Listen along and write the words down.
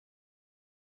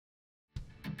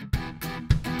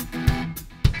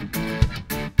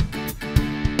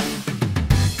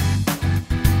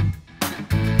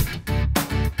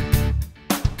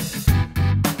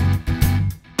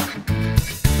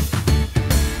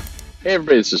Hey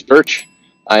everybody, this is Perch.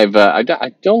 I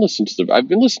don't listen to I've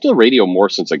been listening to the radio more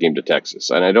since I came to Texas,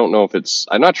 and I don't know if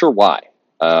I'm not sure why.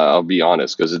 I'll be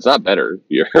honest, because it's not better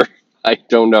here. I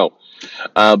don't know.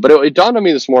 But it dawned on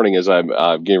me this morning as I'm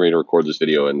getting ready to record this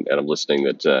video, and I'm listening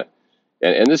that,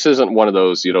 and this isn't one of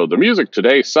those, the music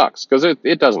today sucks, because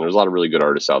it doesn't. There's a lot of really good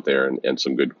artists out there and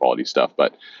some good quality stuff,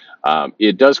 but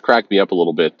it does crack me up a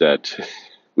little bit that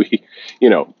we,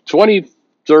 20,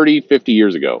 30, 50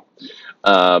 years ago,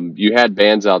 you had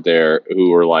bands out there who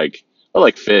were like, I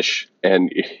like Fish,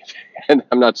 and and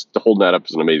I'm not holding that up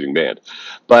as an amazing band,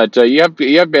 but you have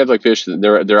bands like Fish that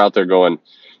they're out there going,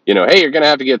 hey, you're gonna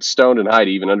have to get stoned and high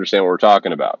to even understand what we're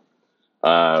talking about.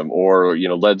 Or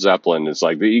Led Zeppelin is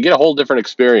like you get a whole different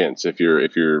experience if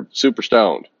you're super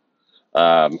stoned.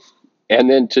 Um, and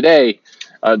then today,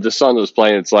 the song that was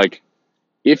playing, it's like,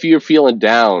 if you're feeling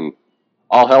down,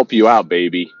 I'll help you out,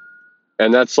 baby.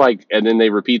 And that's like, and then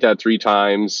they repeat that three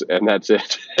times, and that's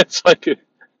it. It's like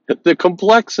the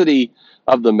complexity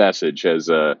of the message has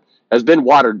been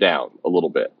watered down a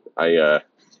little bit. And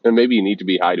maybe you need to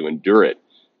be high to endure it.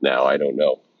 Now I don't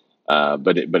know,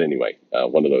 but anyway,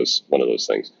 one of those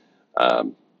things.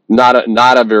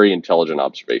 Not a very intelligent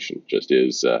observation. Just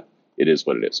is it is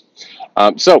what it is.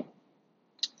 So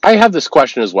I have this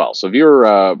question as well. So if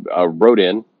you're wrote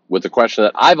in with a question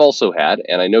that I've also had,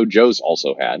 and I know Joe's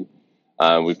also had.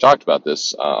 We've talked about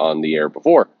this on the air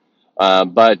before,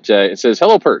 but it says,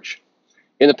 "Hello, Perch.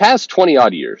 In the past 20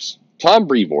 odd years, Tom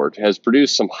Brevoort has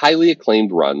produced some highly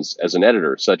acclaimed runs as an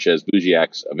editor, such as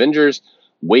Busiek's Avengers,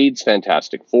 Wade's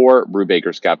Fantastic Four,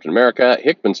 Brubaker's Captain America,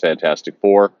 Hickman's Fantastic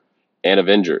Four, and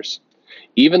Avengers.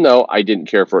 Even though I didn't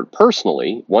care for it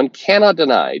personally, one cannot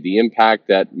deny the impact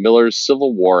that Miller's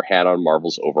Civil War had on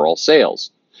Marvel's overall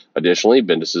sales. Additionally,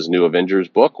 Bendis' new Avengers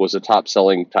book was a top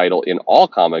selling title in all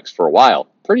comics for a while,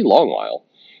 pretty long while,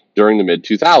 during the mid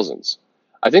 2000s.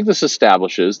 I think this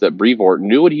establishes that Brevoort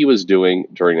knew what he was doing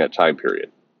during that time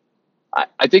period.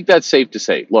 I think that's safe to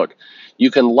say. Look, you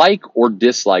can like or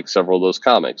dislike several of those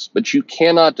comics, but you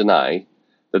cannot deny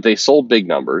that they sold big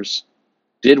numbers,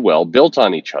 did well, built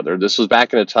on each other. This was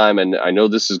back in a time, and I know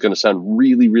this is going to sound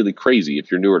really, really crazy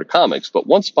if you're newer to comics, but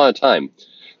once upon a time,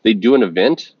 they'd do an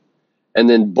event, and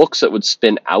then books that would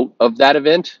spin out of that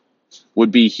event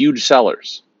would be huge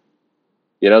sellers.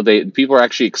 People are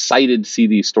actually excited to see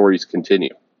these stories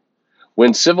continue.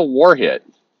 When Civil War hit,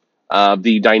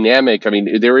 the dynamic, I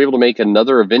mean, they were able to make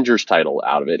another Avengers title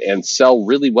out of it and sell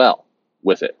really well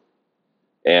with it.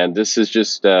 And this is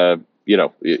just, it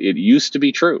used to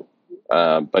be true.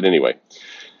 But anyway,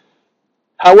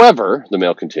 however, the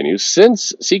mail continues,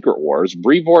 since Secret Wars,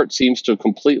 Brevoort seems to have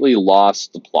completely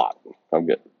lost the plot.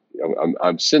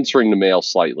 I'm censoring the mail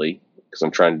slightly because I'm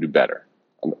trying to do better.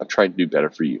 I'm trying to do better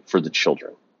for you, for the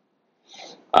children.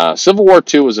 Civil War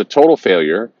II was a total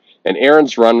failure, and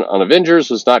Aaron's run on Avengers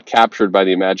was not captured by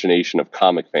the imagination of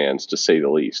comic fans, to say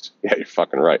the least. Yeah, you're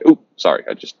fucking right. Ooh, sorry,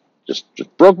 I just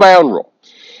broke my own rule.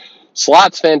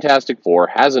 Slott's Fantastic Four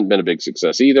hasn't been a big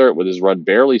success either, with his run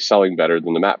barely selling better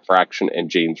than the Matt Fraction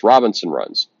and James Robinson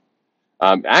runs.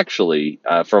 Actually,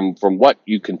 from what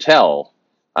you can tell,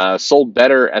 sold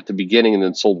better at the beginning and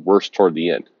then sold worse toward the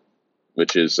end,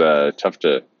 which is tough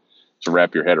to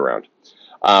wrap your head around.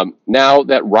 Now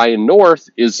that Ryan North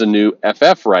is the new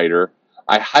FF writer,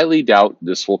 I highly doubt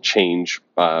this will change,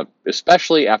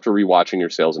 especially after rewatching your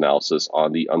sales analysis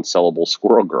on the unsellable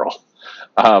Squirrel Girl.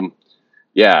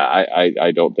 Yeah,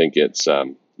 I don't think it's,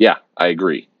 yeah, I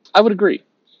agree. I would agree.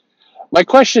 My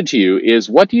question to you is,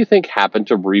 what do you think happened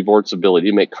to Brevoort's ability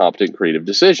to make competent creative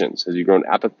decisions? Has he grown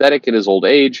apathetic in his old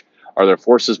age? Are there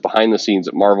forces behind the scenes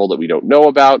at Marvel that we don't know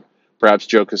about? Perhaps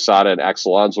Joe Quesada and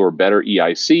Axel Alonso are better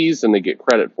EICs than they get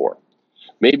credit for.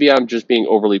 Maybe I'm just being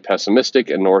overly pessimistic,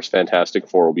 and Norse Fantastic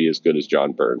Four will be as good as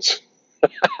John Burns.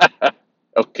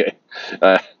 Okay.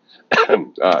 Uh,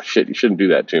 shit, you shouldn't do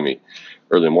that to me.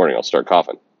 Early in the morning, I'll start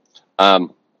coughing.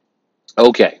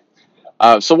 Okay.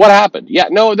 So what happened? Yeah,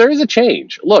 no, there is a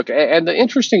change. Look, and the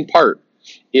interesting part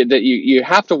that you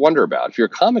have to wonder about if you're a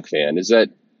comic fan is that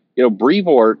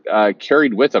Brevoort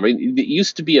carried with him. I mean, it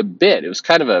used to be a bit. It was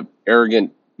kind of a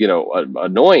arrogant,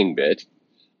 annoying bit.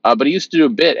 But he used to do a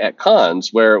bit at cons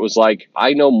where it was like,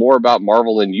 I know more about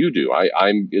Marvel than you do.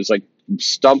 It's like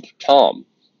Stump Tom,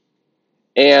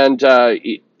 and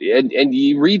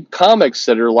you read comics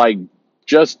that are like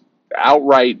just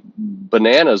outright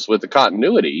bananas with the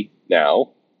continuity now,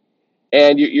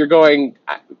 and you're going,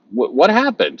 what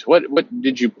happened? What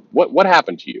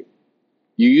happened to you?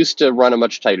 You used to run a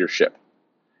much tighter ship,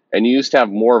 and you used to have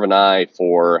more of an eye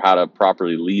for how to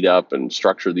properly lead up and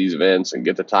structure these events and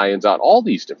get the tie-ins out, all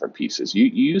these different pieces. You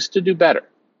used to do better.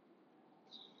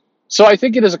 So I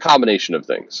think it is a combination of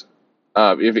things.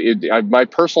 My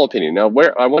personal opinion. Now,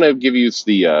 where I want to give you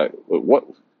the what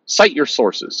cite your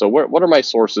sources. So, what are my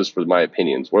sources for my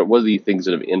opinions? What are the things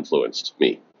that have influenced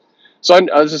me? So,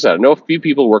 as I said, I know a few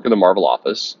people who work in the Marvel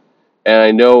office, and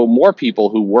I know more people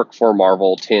who work for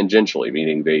Marvel tangentially,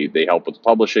 meaning they help with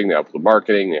publishing, they help with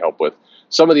marketing, they help with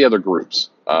some of the other groups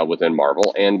within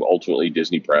Marvel, and ultimately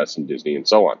Disney Press and Disney and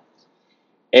so on.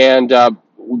 And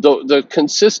the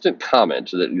consistent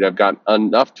comment that I've got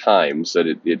enough times that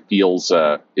it feels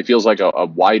like a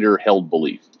wider held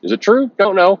belief. Is it true?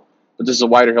 Don't know, but this is a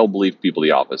wider held belief. People in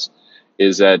the office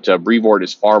is that Brevoort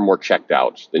is far more checked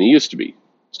out than he used to be.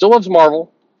 Still loves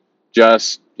Marvel,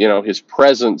 just his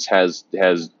presence has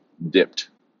dipped.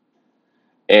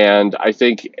 And I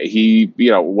think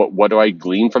what do I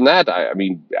glean from that? I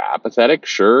mean, apathetic,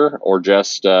 sure, or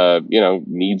just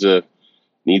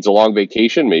needs a long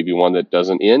vacation, maybe one that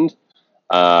doesn't end.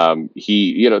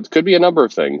 It could be a number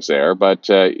of things there, but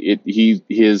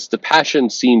the passion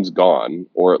seems gone,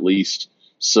 or at least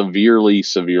severely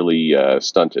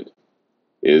stunted.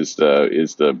 Is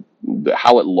the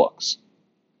how it looks.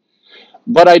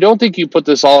 But I don't think you put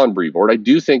this all on Brevoort. I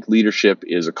do think leadership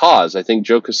is a cause. I think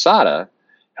Joe Quesada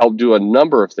helped do a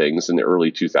number of things in the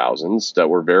early 2000s that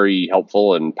were very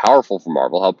helpful and powerful for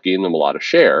Marvel, helped gain them a lot of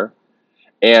share.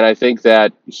 And I think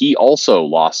that he also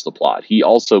lost the plot. He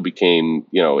also became,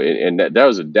 and that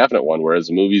was a definite one. Whereas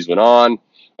the movies went on,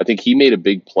 I think he made a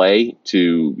big play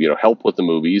to, help with the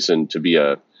movies and to be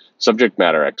a subject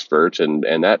matter expert, and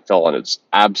that fell on its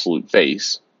absolute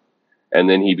face. And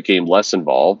then he became less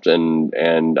involved,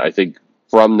 and I think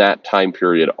from that time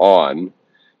period on,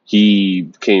 he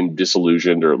became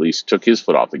disillusioned, or at least took his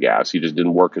foot off the gas. He just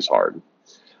didn't work as hard.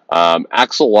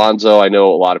 Axel Alonso, I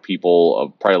know a lot of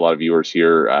people, probably a lot of viewers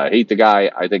here, hate the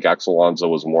guy. I think Axel Alonso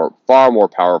was far more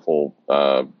powerful,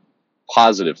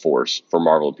 positive force for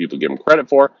Marvel than people give him credit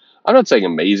for. I'm not saying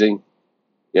amazing,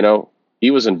 he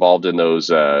was involved in those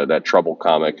that Trouble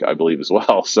comic, I believe, as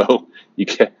well. So you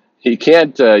can't, he's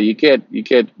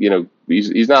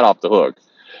not off the hook.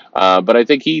 But I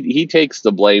think he takes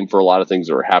the blame for a lot of things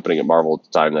that were happening at Marvel at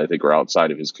the time that I think were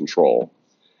outside of his control.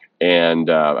 And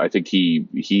I think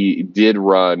he did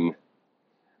run.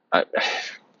 I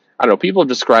don't know. People have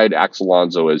described Axel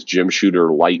Alonso as Jim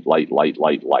Shooter light.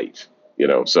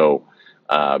 So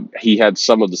he had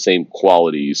some of the same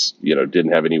qualities.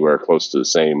 Didn't have anywhere close to the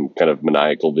same kind of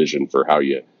maniacal vision for how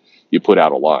you put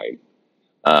out a line,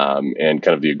 and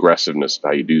kind of the aggressiveness of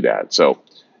how you do that. So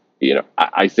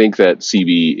I think that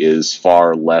CB is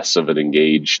far less of an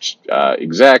engaged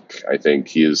exec. I think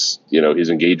his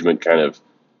engagement kind of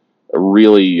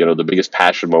really, the biggest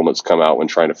passion moments come out when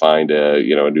trying to find a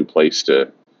new place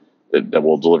that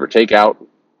will deliver takeout.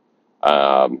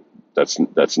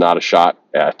 That's not a shot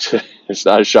at it's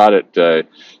not a shot at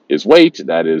his weight.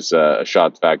 That is a shot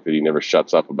at the fact that he never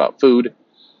shuts up about food.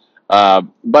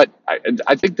 But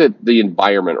I think that the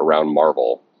environment around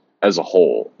Marvel as a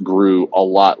whole grew a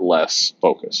lot less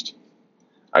focused.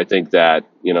 I think that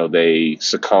they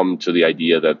succumbed to the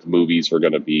idea that the movies were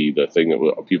going to be the thing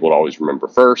that people would always remember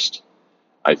first.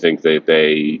 I think that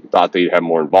they thought they'd have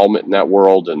more involvement in that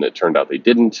world, and it turned out they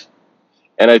didn't.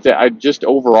 And I just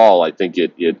overall, I think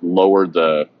it lowered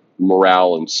the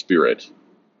morale and spirit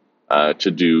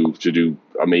to do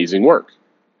amazing work.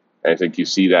 And I think you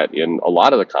see that in a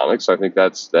lot of the comics. I think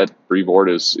that Brevoort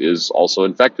is also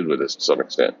infected with this to some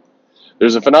extent.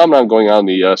 There's a phenomenon going on in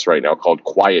the U.S. right now called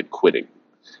quiet quitting.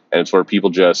 And it's where people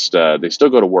just, they still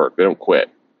go to work. They don't quit.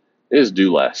 They just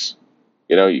do less.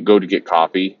 You go to get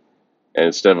coffee, and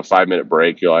instead of a 5-minute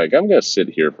break, you're like, I'm going to sit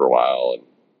here for a while and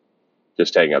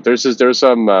just hang out. There's a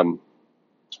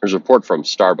report from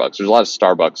Starbucks. There's a lot of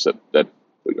Starbucks that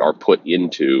are put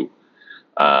into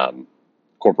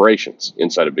corporations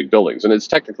inside of big buildings. And it's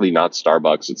technically not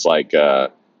Starbucks. It's like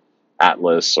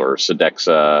Atlas or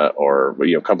Sodexo or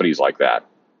companies like that.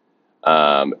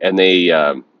 And they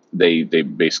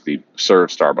basically serve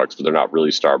Starbucks, but they're not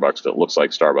really Starbucks, but it looks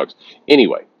like Starbucks.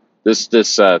 Anyway, this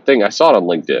thing, I saw it on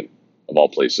LinkedIn, of all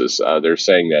places. They're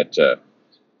saying that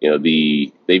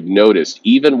they've noticed,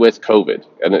 even with COVID,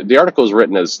 and the article is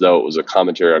written as though it was a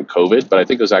commentary on COVID, but I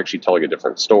think it was actually telling a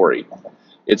different story.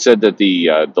 It said that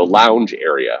the lounge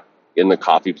area in the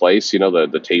coffee place,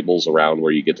 the tables around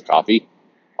where you get the coffee,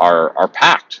 are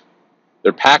packed.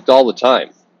 They're packed all the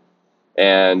time,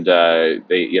 and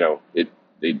they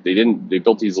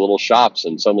built these little shops,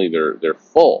 and suddenly they're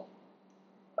full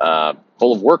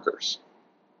of workers.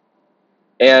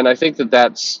 And I think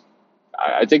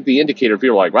I think the indicator,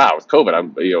 people are like, wow, with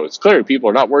COVID, it's clear people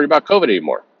are not worried about COVID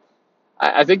anymore.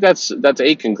 I think that's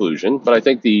a conclusion, but I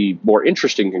think the more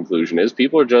interesting conclusion is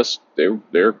people are just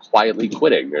they're quietly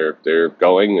quitting. They're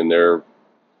going and they're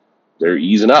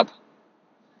easing up,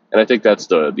 and I think that's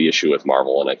the issue with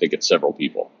Marvel, and I think it's several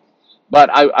people. But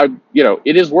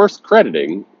it is worth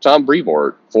crediting Tom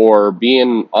Brevoort for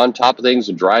being on top of things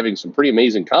and driving some pretty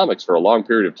amazing comics for a long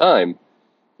period of time.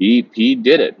 He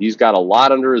did it. He's got a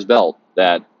lot under his belt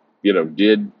that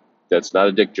did. That's not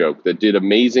a dick joke. That did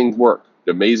amazing work,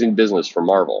 amazing business for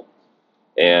Marvel.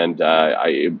 And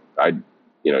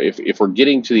if we're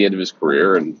getting to the end of his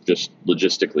career and just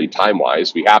logistically, time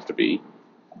wise, we have to be.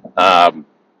 Um,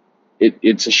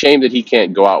 it's a shame that he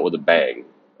can't go out with a bang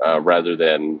rather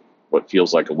than what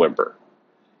feels like a whimper.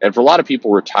 And for a lot of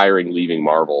people retiring, leaving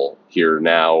Marvel here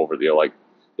now, over the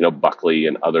Buckley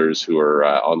and others who are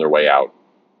on their way out,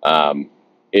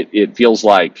 it feels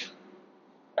like,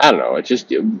 I don't know.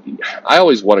 I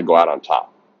always want to go out on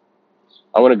top.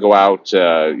 I want to go out.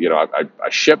 I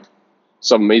ship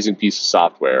some amazing piece of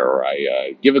software, or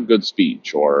I give a good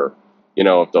speech, or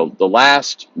if the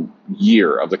last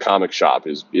year of the comic shop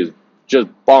is just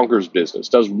bonkers business,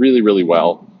 does really really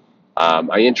well.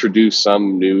 I introduce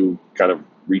some new kind of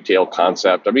retail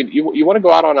concept. I mean, you want to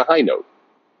go out on a high note,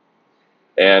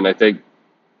 and I think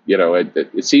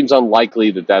it seems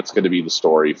unlikely that that's going to be the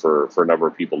story for a number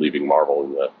of people leaving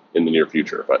Marvel in the near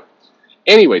future. But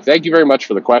anyway, thank you very much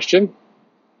for the question.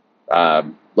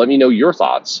 Let me know your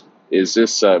thoughts. Is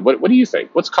this what do you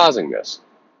think? What's causing this?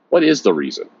 What is the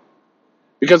reason?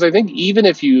 Because I think even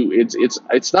if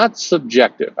it's not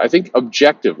subjective. I think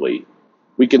objectively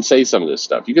we can say some of this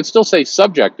stuff. You can still say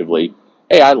subjectively,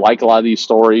 hey, I like a lot of these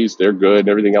stories, they're good and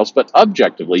everything else. But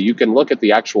objectively, you can look at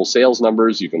the actual sales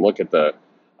numbers. You can look at the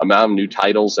amount of new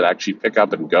titles that actually pick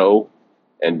up and go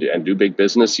and do big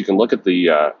business. You can look at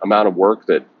the amount of work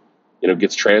that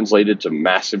gets translated to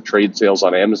massive trade sales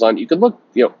on Amazon. You can look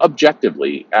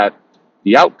objectively at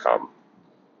the outcome,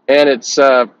 and it's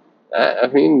not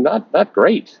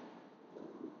great.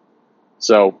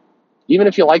 So even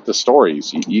if you like the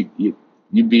stories,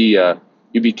 you'd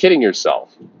be kidding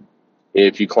yourself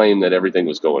if you claim that everything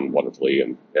was going wonderfully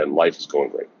and life is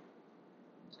going great.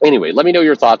 Anyway, let me know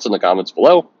your thoughts in the comments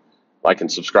below. Like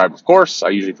and subscribe, of course. I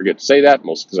usually forget to say that,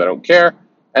 mostly because I don't care.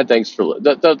 And thanks for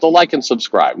the like and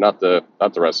subscribe, not the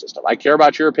rest of the stuff. I care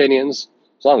about your opinions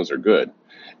as long as they're good,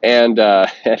 and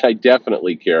I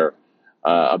definitely care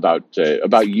about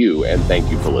you. And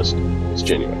thank you for listening. It's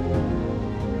genuine.